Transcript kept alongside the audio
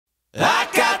I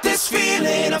got this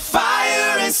feeling of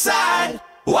fire inside.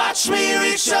 Watch me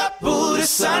reach up, pull the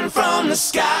sun from the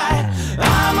sky.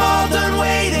 I'm all done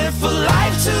waiting for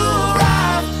life to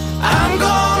arrive. I'm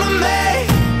gonna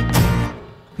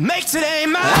make today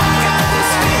mine. I got this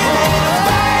feeling of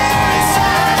fire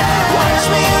inside.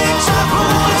 Watch me reach up,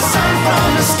 pull the sun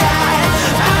from the sky.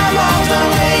 I'm all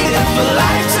done waiting for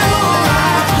life to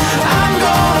arrive. I'm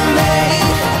gonna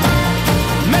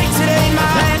make today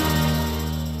mine.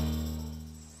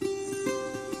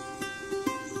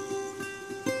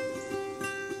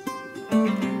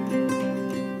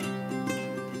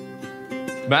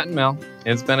 Matt and Mel,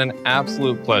 it's been an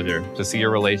absolute pleasure to see your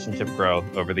relationship grow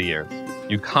over the years.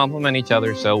 You complement each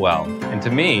other so well, and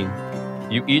to me,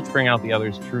 you each bring out the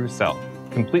other's true self,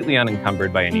 completely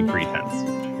unencumbered by any pretense.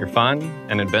 You're fun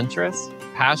and adventurous,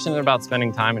 passionate about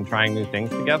spending time and trying new things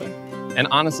together, and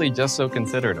honestly just so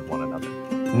considerate of one another.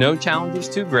 No challenge is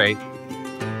too great,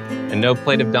 and no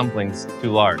plate of dumplings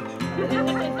too large.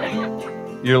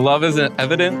 Your love is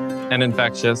evident and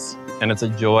infectious, and it's a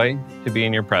joy to be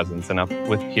in your presence and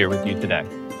here with you today.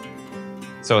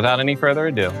 So without any further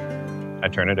ado, I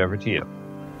turn it over to you.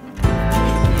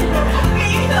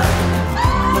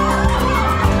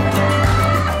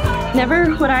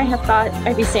 Never would I have thought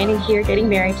I'd be standing here getting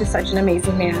married to such an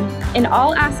amazing man. In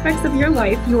all aspects of your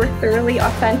life, you are thoroughly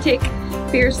authentic,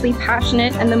 fiercely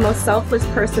passionate, and the most selfless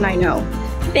person I know.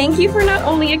 Thank you for not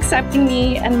only accepting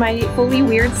me and my fully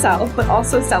weird self, but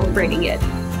also celebrating it.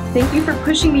 Thank you for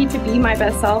pushing me to be my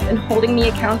best self and holding me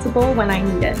accountable when I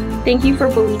need it. Thank you for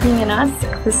believing in us,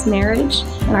 this marriage,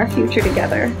 and our future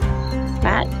together.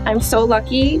 Matt, I'm so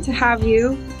lucky to have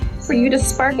you, for you to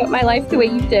spark up my life the way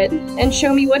you did, and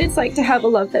show me what it's like to have a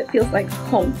love that feels like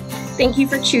home. Thank you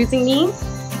for choosing me.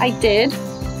 I did,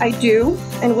 I do,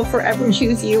 and will forever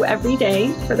choose you every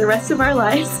day for the rest of our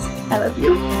lives. I love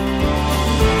you.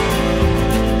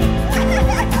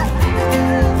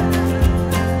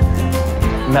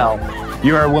 Mel,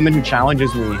 you are a woman who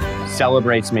challenges me,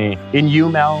 celebrates me. In you,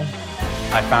 Mel,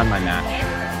 I found my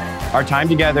match. Our time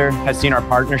together has seen our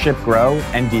partnership grow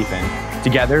and deepen.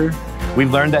 Together,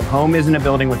 we've learned that home isn't a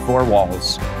building with four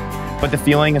walls, but the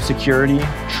feeling of security,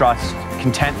 trust,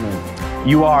 contentment.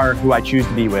 You are who I choose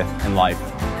to be with in life.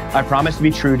 I promise to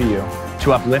be true to you,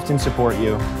 to uplift and support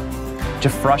you, to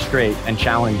frustrate and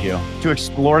challenge you, to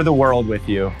explore the world with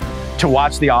you, to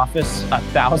watch The Office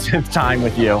 1,000th time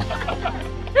with you,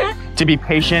 to be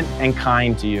patient and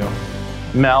kind to you.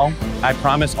 Mel, I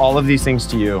promise all of these things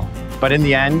to you, but in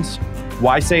the end,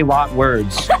 why say lot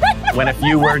words when a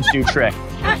few words do trick?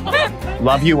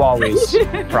 Love you always,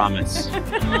 promise.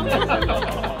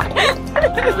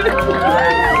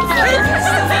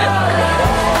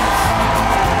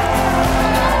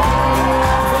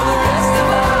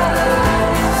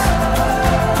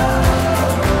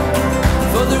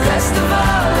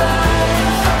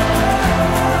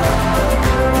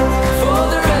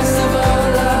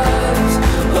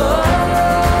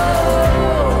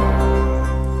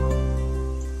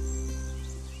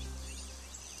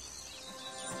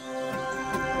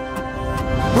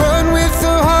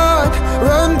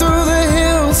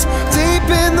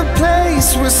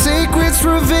 Where secrets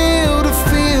revealed, a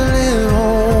feeling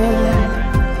home,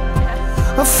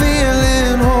 a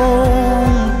feeling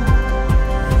home.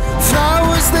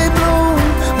 Flowers they bloom,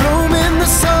 bloom in the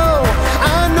soul.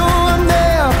 I know I'm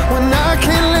there when I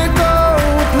can't let go,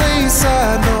 a place I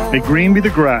know. May green be the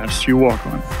grass you walk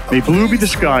on. May blue be the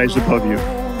skies above you.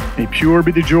 May pure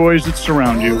be the joys that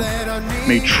surround you.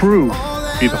 May true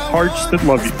be the hearts that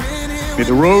love you. May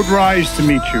the road rise to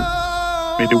meet you.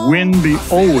 May the wind be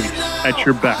always at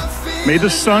your back. May the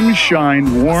sun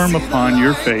shine warm upon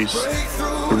your face.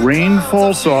 The rain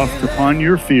fall soft upon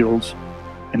your fields.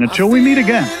 And until we meet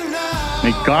again,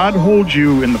 may God hold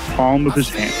you in the palm of his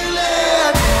hand.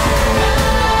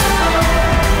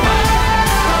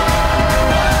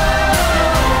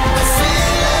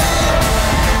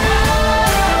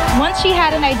 Once she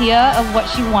had an idea of what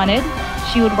she wanted,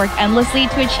 she would work endlessly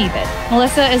to achieve it.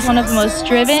 Melissa is one of the most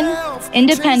driven,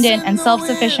 independent, and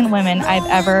self-sufficient women I've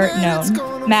ever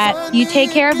known. Matt, you take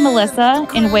care of Melissa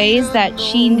in ways that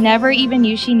she never even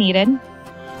knew she needed.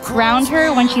 Ground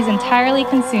her when she's entirely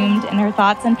consumed in her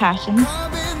thoughts and passions.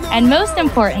 And most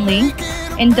importantly,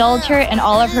 indulge her in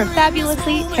all of her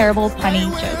fabulously terrible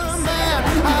punny jokes.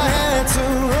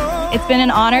 It's been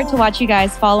an honor to watch you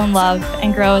guys fall in love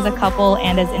and grow as a couple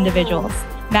and as individuals.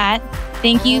 Matt,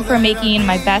 thank you for making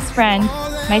my best friend,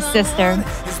 my sister,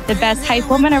 the best hype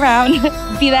woman around,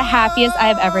 be the happiest I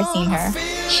have ever seen her.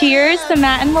 Cheers to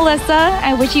Matt and Melissa.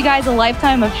 I wish you guys a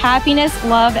lifetime of happiness,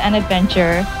 love, and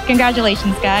adventure.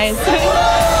 Congratulations, guys.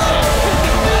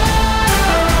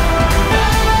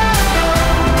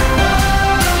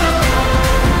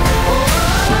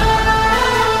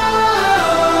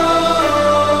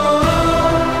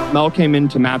 Mel came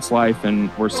into Matt's life,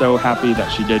 and we're so happy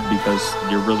that she did because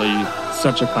you're really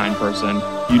such a kind person.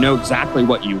 You know exactly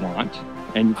what you want,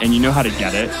 and you know how to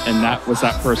get it, and that was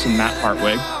that person, Matt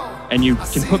Hartwig. And you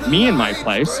can put me in my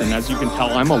place, and as you can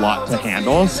tell, I'm a lot to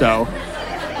handle, so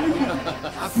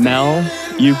Mel,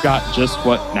 you've got just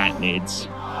what Matt needs.